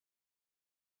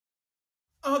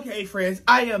Okay, friends,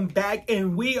 I am back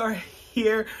and we are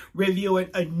here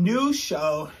reviewing a new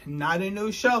show, not a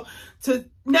new show to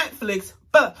Netflix,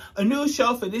 but a new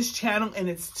show for this channel, and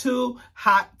it's Too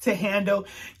Hot to Handle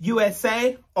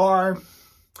USA, or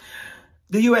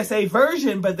the USA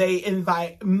version, but they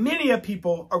invite many of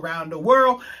people around the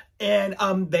world, and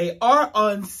they are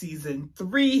on season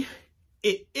 3.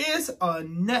 It is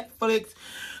on Netflix.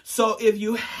 So if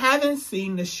you haven't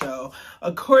seen the show,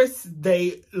 of course,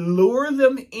 they lure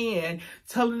them in,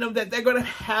 telling them that they're going to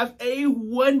have a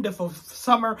wonderful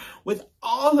summer with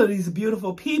all of these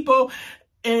beautiful people.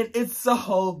 And it's a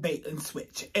whole bait and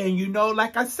switch. And you know,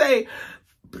 like I say,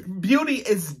 beauty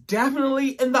is definitely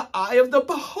in the eye of the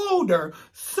beholder.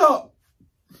 So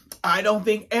I don't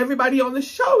think everybody on the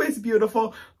show is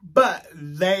beautiful, but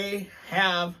they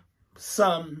have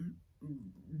some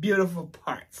beautiful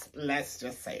parts. Let's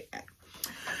just say that.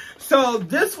 So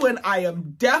this one, I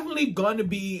am definitely going to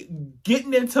be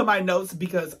getting into my notes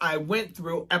because I went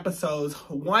through episodes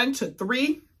 1 to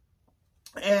 3,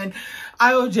 and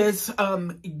I will just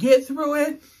get through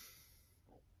it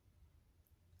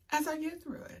as I get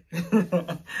through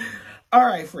it. All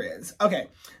right, friends. Okay.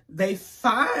 They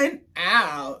find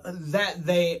out that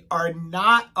they are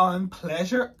not on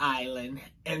Pleasure Island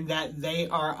and that they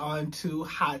are on Too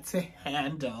Hot to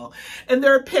Handle. And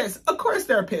they're pissed. Of course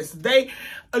they're pissed. They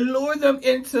allure them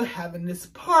into having this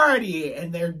party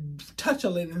and they're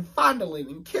touching and fondling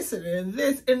and kissing and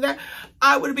this and that.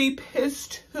 I would be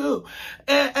pissed too.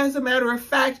 And as a matter of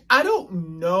fact, I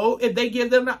don't know if they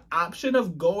give them the option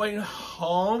of going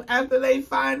home after they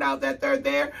find out that they're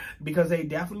there, because they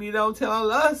definitely don't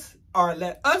tell us or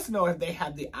let us know if they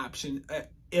have the option,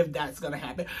 if that's going to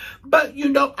happen. But, you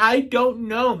know, I don't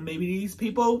know. Maybe these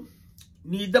people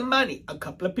need the money. A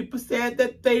couple of people said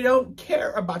that they don't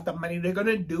care about the money. They're going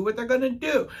to do what they're going to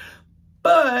do.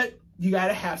 But you got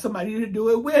to have somebody to do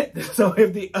it with. So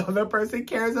if the other person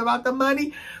cares about the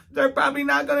money, they're probably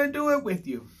not going to do it with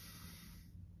you.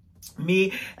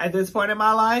 Me, at this point in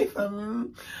my life,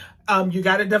 you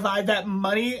got to divide that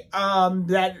money,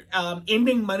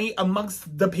 ending money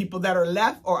amongst the people that are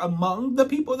left, or among the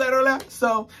people that are left.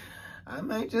 So I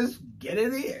might just get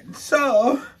it in.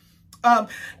 So,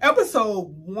 episode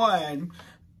 1,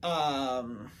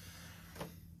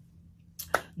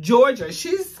 Georgia,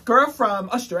 she's a girl from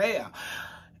Australia.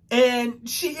 And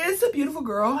she is a beautiful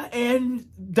girl, and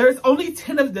there's only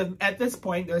 10 of them at this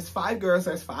point. There's 5 girls,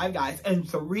 there's 5 guys, and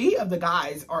 3 of the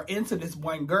guys are into this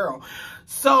one girl.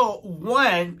 So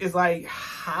one is like,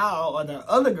 how are the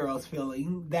other girls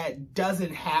feeling that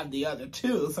doesn't have the other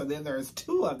 2? So then there's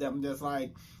 2 of them just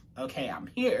like, okay, I'm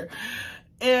here.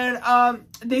 And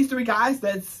these 3 guys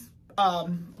that's,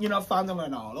 you know,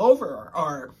 fondling all over her,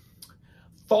 or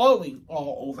falling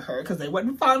all over her, because they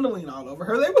wasn't fondling all over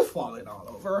her, they was falling all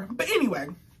over her. But anyway,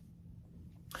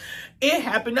 it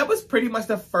happened. That was pretty much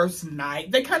the first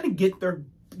night. They kind of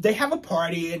they have a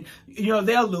party, and, you know,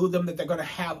 they'll lure them that they're going to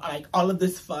have, like, all of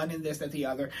this fun and this, that, the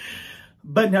other.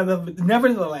 But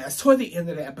nevertheless, toward the end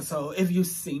of the episode, if you've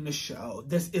seen the show,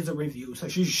 this is a review, so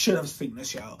you should have seen the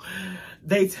show.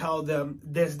 They tell them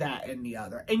this, that, and the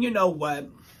other. And you know what?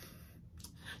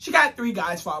 She got 3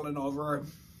 guys falling over her.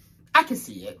 I can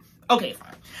see it. Okay,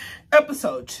 fine.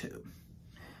 Episode 2.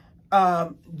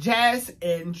 Jazz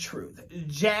and Truth.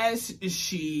 Jazz,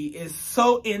 she is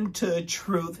so into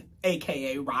Truth,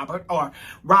 aka Robert, or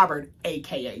Robert,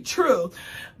 aka Truth,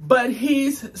 but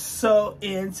he's so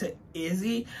into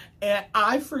Izzy. And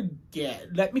I forget,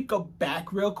 let me go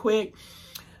back real quick.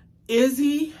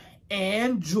 Izzy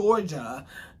and Georgia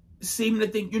seem to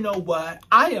think, you know what,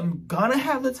 I am gonna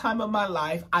have the time of my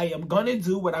life. I am gonna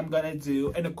do what I'm gonna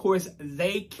do. And of course,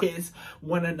 they kiss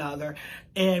one another.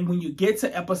 And when you get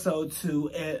to episode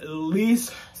 2, at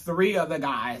least 3 of the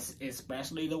guys,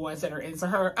 especially the ones that are into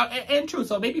her, and True,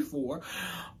 so maybe 4,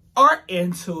 are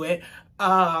into it.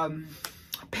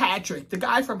 Patrick, the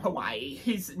guy from Hawaii,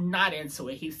 he's not into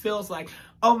it. He feels like,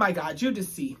 oh my God, you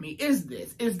deceived me. Is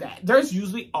this, is that? There's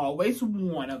usually always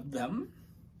one of them.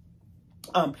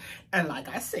 And like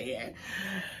I said,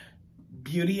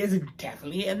 beauty is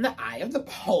definitely in the eye of the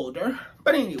beholder.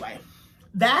 But anyway,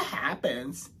 that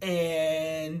happens,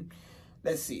 and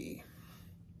let's see.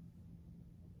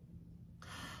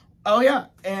 Oh yeah,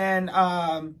 and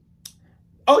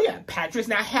oh yeah, Patrick's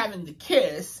not having the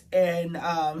kiss, and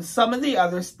some of the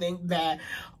others think that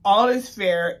all is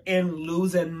fair in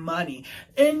losing money.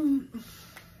 And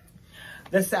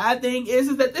The sad thing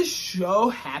is that this show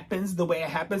happens the way it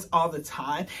happens all the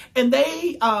time. And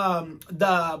they,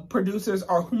 the producers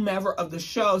or whomever of the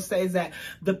show says that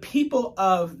the people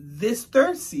of this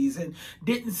third season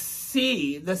didn't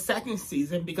see the second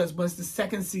season because once the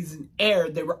second season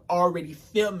aired, they were already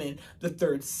filming the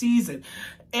third season.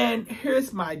 And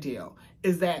here's my deal,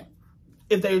 is that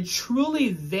if they're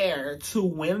truly there to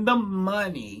win the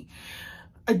money,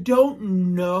 I don't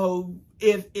know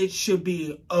if it should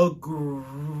be a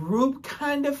group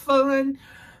kind of fun,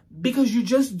 because you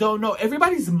just don't know.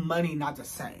 Everybody's money not the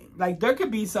same. Like, there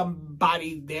could be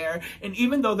somebody there, and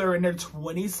even though they're in their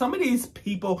 20s, some of these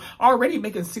people are already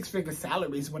making six-figure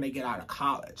salaries when they get out of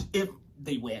college, if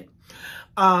they win.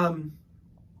 And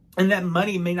that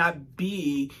money may not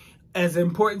be as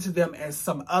important to them as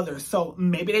some others. So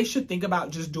maybe they should think about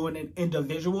just doing an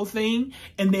individual thing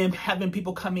and then having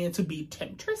people come in to be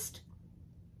temptress.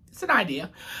 It's an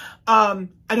idea. I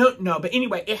don't know. But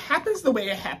anyway, it happens the way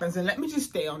it happens. And let me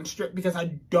just stay on the strip because I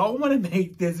don't want to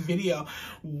make this video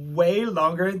way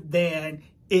longer than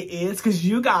it is. Because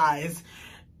you guys,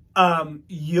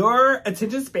 your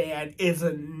attention span is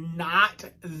not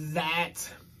that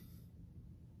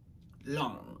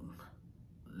long.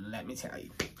 Let me tell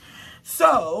you.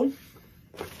 So,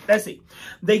 let's see.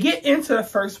 They get into the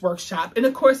first workshop, and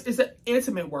of course, it's an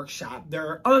intimate workshop.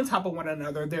 They're on top of one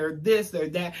another. They're this, they're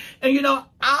that. And you know,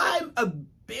 I'm a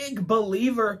big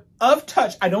believer of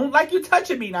touch. I don't like you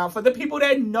touching me now. For the people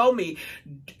that know me,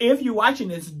 if you're watching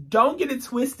this, don't get it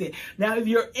twisted. Now, if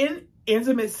you're in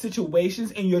intimate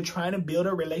situations and you're trying to build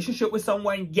a relationship with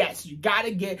someone, yes, you got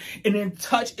to get, and then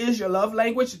touch is your love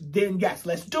language, then yes,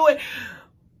 let's do it.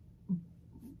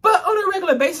 But on a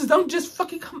regular basis, don't just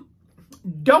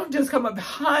come up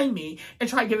behind me and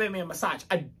try giving me a massage.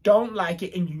 I don't like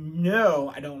it, and you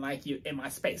know I don't like you in my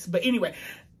space. But anyway,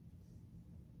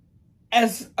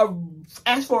 as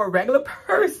for a regular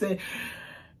person,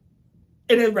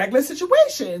 in a regular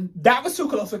situation, that was too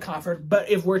close for comfort.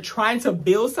 But if we're trying to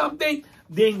build something,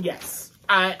 then yes,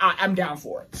 I'm down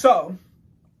for it. So,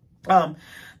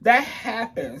 that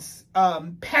happens.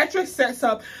 Patrick sets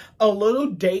up a little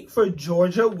date for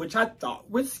Georgia, which I thought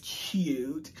was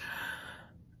cute.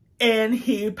 And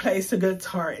he plays the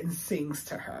guitar and sings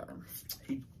to her.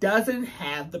 He doesn't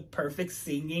have the perfect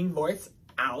singing voice,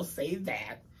 I'll say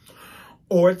that.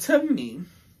 Or to me,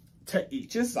 to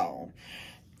each his own.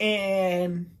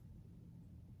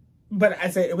 But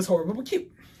I said it was horrible but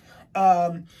cute.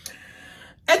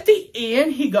 At the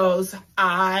end, he goes,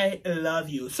 I love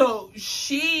you. So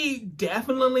she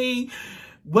definitely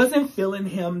wasn't feeling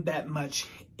him that much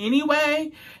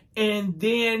anyway. And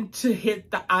then to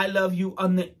hit the I love you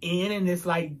on the end, and it's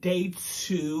like day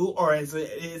 2, or is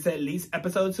at least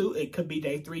episode 2. It could be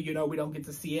day 3. You know, we don't get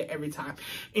to see it every time.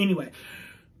 Anyway,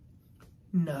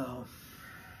 no.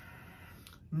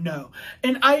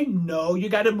 And I know you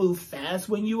got to move fast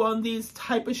when you on these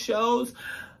type of shows,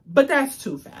 but that's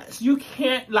too fast. You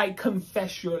can't like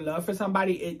confess your love for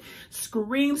somebody. It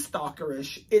screams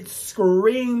stalkerish. It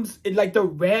screams, like the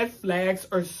red flags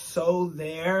are so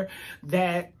there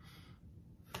that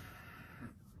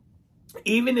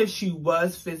even if she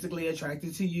was physically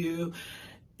attracted to you,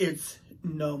 it's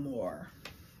no more.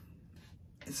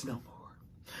 It's no more.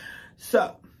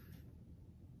 So,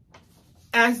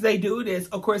 as they do this,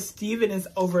 of course, Steven is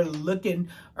overlooking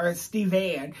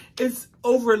the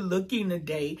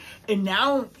date. And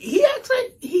now he acts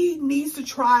like he needs to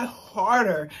try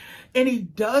harder. And he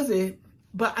does it,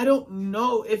 but I don't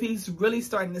know if he's really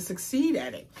starting to succeed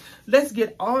at it. Let's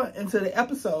get on into the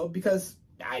episode because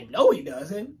I know he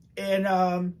doesn't. And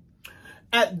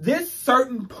at this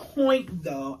certain point,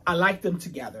 though, I like them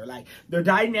together. Like, their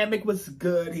dynamic was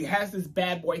good. He has this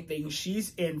bad boy thing.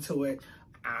 She's into it.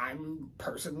 I'm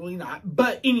personally not.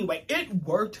 But anyway, it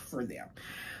worked for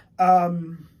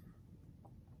them.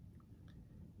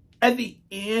 At the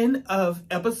end of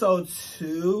episode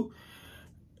 2,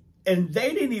 and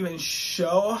they didn't even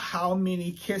show how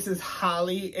many kisses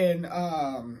Holly and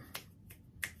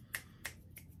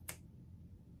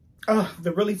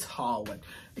the really tall one,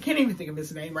 I can't even think of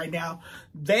his name right now.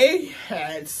 They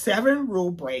had 7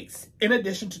 rule breaks in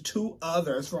addition to 2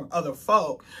 others from other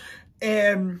folk.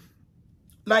 And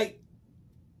like,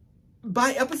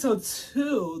 by episode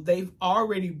 2, they've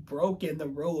already broken the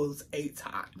rules 8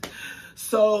 times.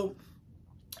 So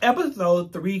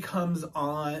episode 3 comes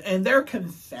on and they're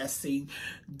confessing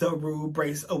the rule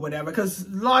breaks or whatever. Because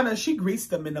Lana, she greets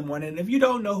them in the morning. If you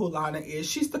don't know who Lana is,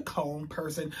 she's the cone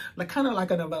person. Like kind of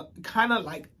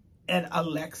like and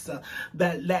Alexa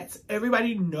that lets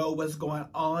everybody know what's going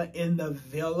on in the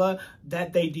villa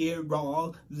that they did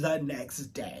wrong the next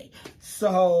day.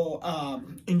 So,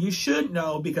 and you should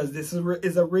know because this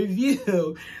is a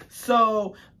review.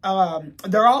 So,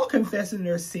 they're all confessing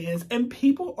their sins and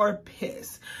people are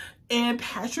pissed. And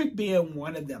Patrick being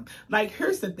one of them. Like,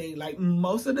 here's the thing. Like,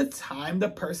 most of the time, the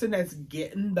person that's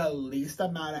getting the least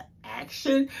amount of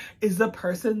action is the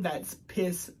person that's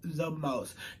pissed the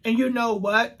most. And you know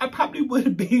what? I probably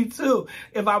would be too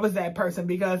if I was that person.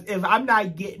 Because if I'm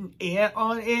not getting in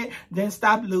on it, then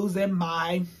stop losing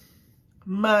my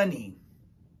money.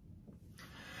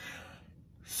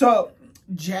 So,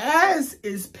 Jazz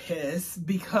is pissed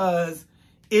because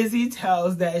Izzy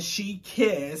tells that she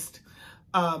kissed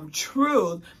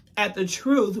Truth, at the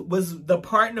Truth was the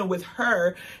partner with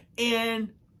her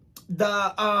in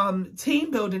the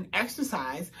team building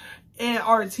exercise and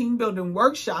our team building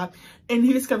workshop, and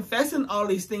he's confessing all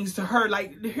these things to her.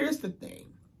 Like, here's the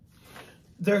thing.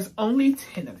 There's only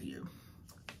 10 of you.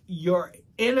 You're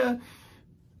in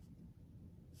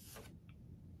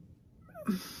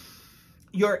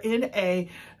a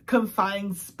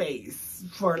confined space,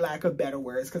 for lack of better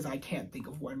words, because I can't think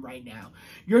of one right now.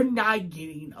 You're not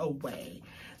getting away.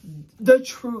 The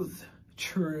truth,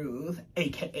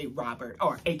 aka Robert,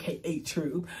 or aka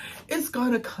Truth, is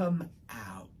gonna come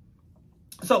out.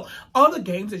 So all the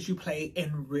games that you play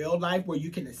in real life where you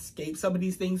can escape some of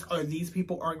these things, or these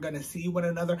people aren't gonna see one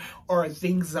another, or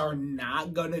things are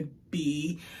not gonna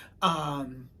be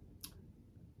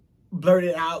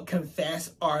blurted out,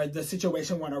 confessed, or the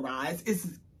situation won't arise,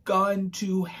 is going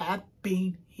to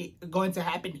happen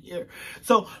here.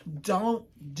 So don't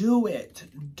do it.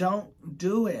 Don't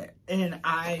do it. And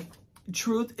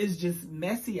Truth is just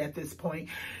messy at this point.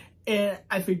 And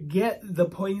I forget the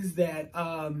points that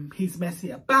he's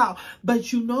messy about,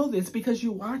 but you know this because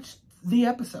you watched the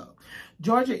episode.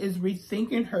 Georgia is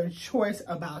rethinking her choice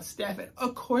about Stefan.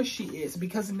 Of course she is,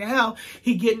 because now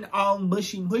he's getting all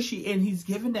mushy and he's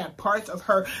giving that parts of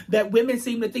her that women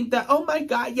seem to think that, oh my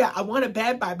God, yeah, I want a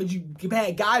bad guy, but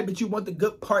you want the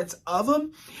good parts of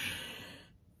him.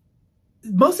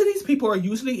 Most of these people are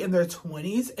usually in their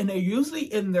 20s, and they're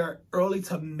usually in their early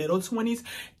to middle 20s,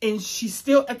 and she's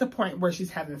still at the point where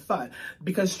she's having fun.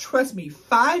 Because trust me,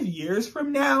 5 years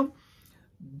from now,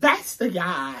 that's the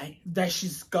guy that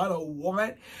she's gonna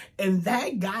want, and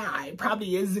that guy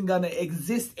probably isn't gonna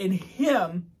exist in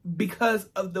him because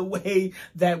of the way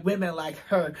that women like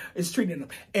her is treating him.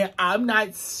 And I'm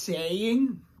not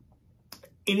saying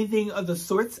anything of the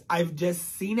sorts. I've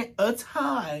just seen it a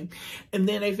time, and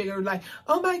then they figure like,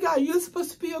 oh my God, you're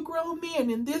supposed to be a grown man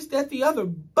and this, that, the other.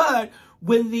 But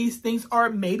when these things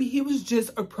are, maybe he was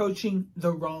just approaching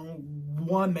the wrong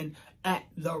woman at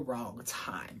the wrong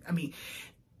time. I mean,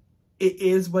 it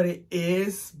is what it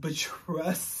is, but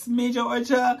trust me,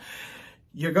 Georgia,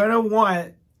 you're gonna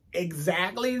want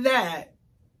exactly that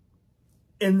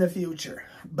in the future.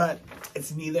 But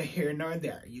it's neither here nor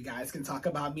there. You guys can talk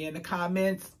about me in the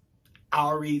comments.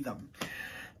 I'll read them.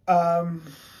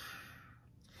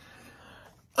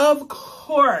 Of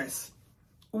course,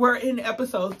 we're in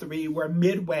episode 3. We're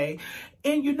midway.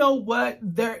 And you know what?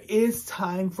 There is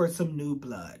time for some new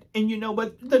blood. And you know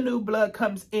what? The new blood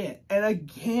comes in. And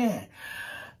again,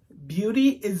 beauty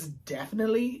is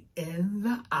definitely in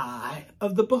the eye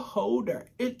of the beholder.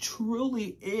 It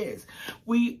truly is.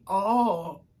 We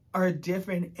all are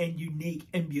different and unique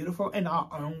and beautiful in our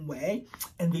own way.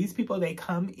 And these people, they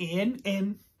come in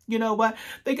and you know what?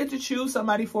 They get to choose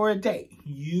somebody for a date.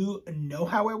 You know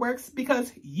how it works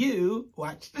because you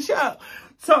watch the show.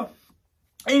 So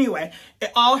anyway,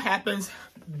 it all happens.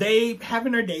 They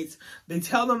having their dates. They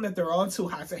tell them that they're all too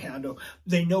hot to handle.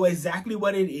 They know exactly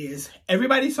what it is.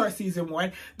 Everybody saw season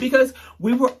 1 because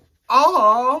we were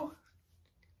all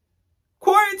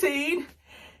quarantined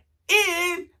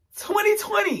in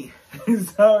 2020.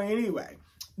 So anyway,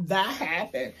 that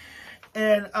happened.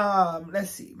 And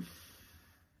let's see.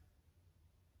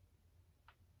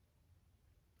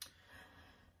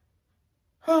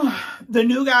 The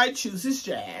new guy chooses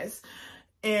Jazz,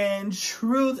 and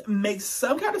Truth makes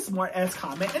some kind of smart ass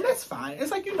comment, and that's fine.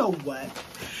 It's like, you know what?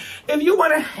 If you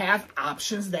want to have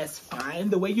options, that's fine.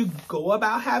 The way you go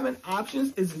about having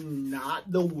options is not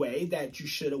the way that you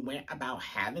should have went about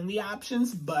having the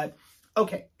options, but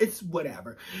okay, it's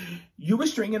whatever. You were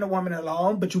stringing a woman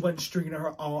along, but you weren't stringing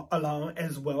her along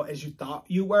as well as you thought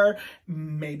you were.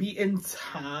 Maybe in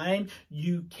time,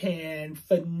 you can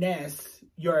finesse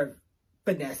your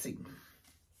finessing.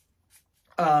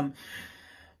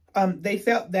 They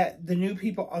felt that the new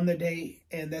people on the date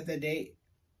and that the date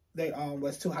they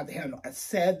was too hot to handle. I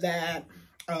said that.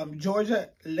 Georgia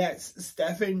lets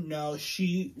Stefan know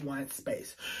she wants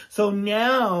space. So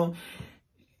now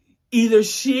either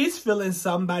she's feeling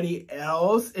somebody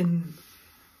else, and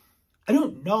I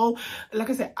don't know. Like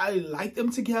I said, I like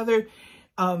them together.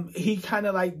 He kind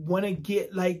of like want to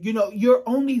get like, you know, you're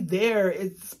only there.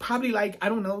 It's probably like, I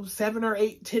don't know, 7 or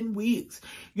 8, 10 weeks.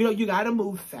 You know, you got to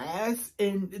move fast.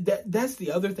 And that's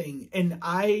the other thing. And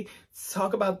I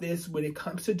talk about this when it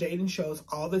comes to dating shows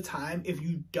all the time. If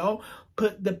you don't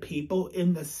put the people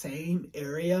in the same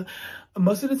area,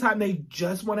 most of the time they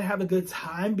just want to have a good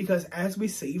time, because as we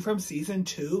see from season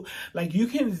 2, like you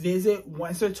can visit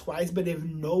once or twice, but if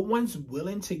no one's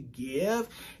willing to give,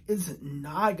 it's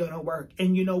not gonna work.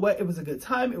 And you know what? It was a good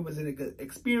time. It was a good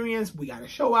experience. We got a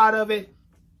show out of it.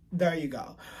 There you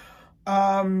go.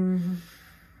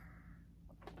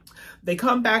 They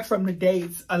come back from the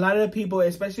dates. A lot of the people,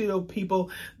 especially the people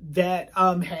that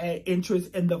had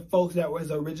interest in the folks that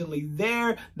was originally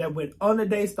there, that went on the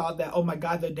dates, thought that, oh my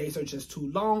God, the dates are just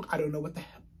too long. I don't know what the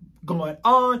hell going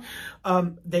on.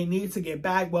 They need to get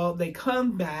back. Well, they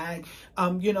come back.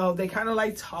 You know, they kind of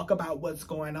like talk about what's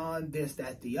going on, this,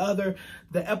 that, the other,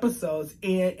 the episodes.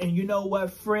 And you know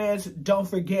what, friends, don't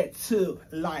forget to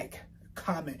like,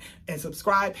 comment, and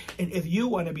subscribe. And if you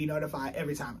want to be notified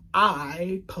every time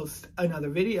I post another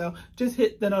video, just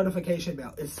hit the notification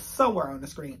bell. It's somewhere on the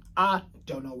screen. I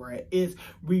don't know where it is.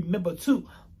 Remember to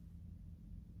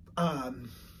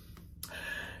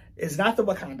it's not the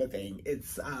Wakanda thing.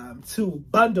 It's to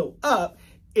bundle up.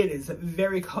 It is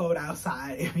very cold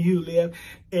outside. If you live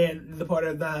in the part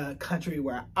of the country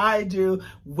where I do,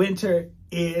 winter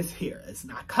is here. It's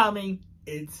not coming.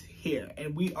 It's here.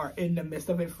 And we are in the midst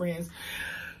of it, friends.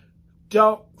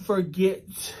 Don't forget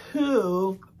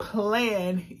to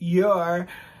plan your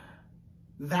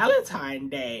Valentine's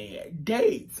Day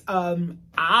dates.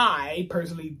 I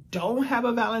personally don't have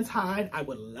a Valentine. I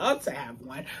would love to have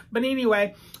one. But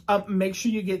anyway, make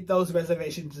sure you get those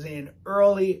reservations in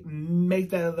early.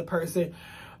 Make that other person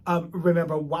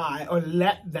remember why, or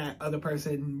let that other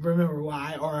person remember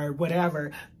why, or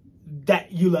whatever,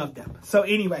 that you love them. So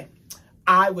anyway,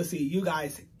 I will see you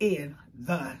guys in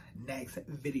the next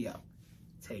video.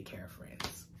 Take care, friends.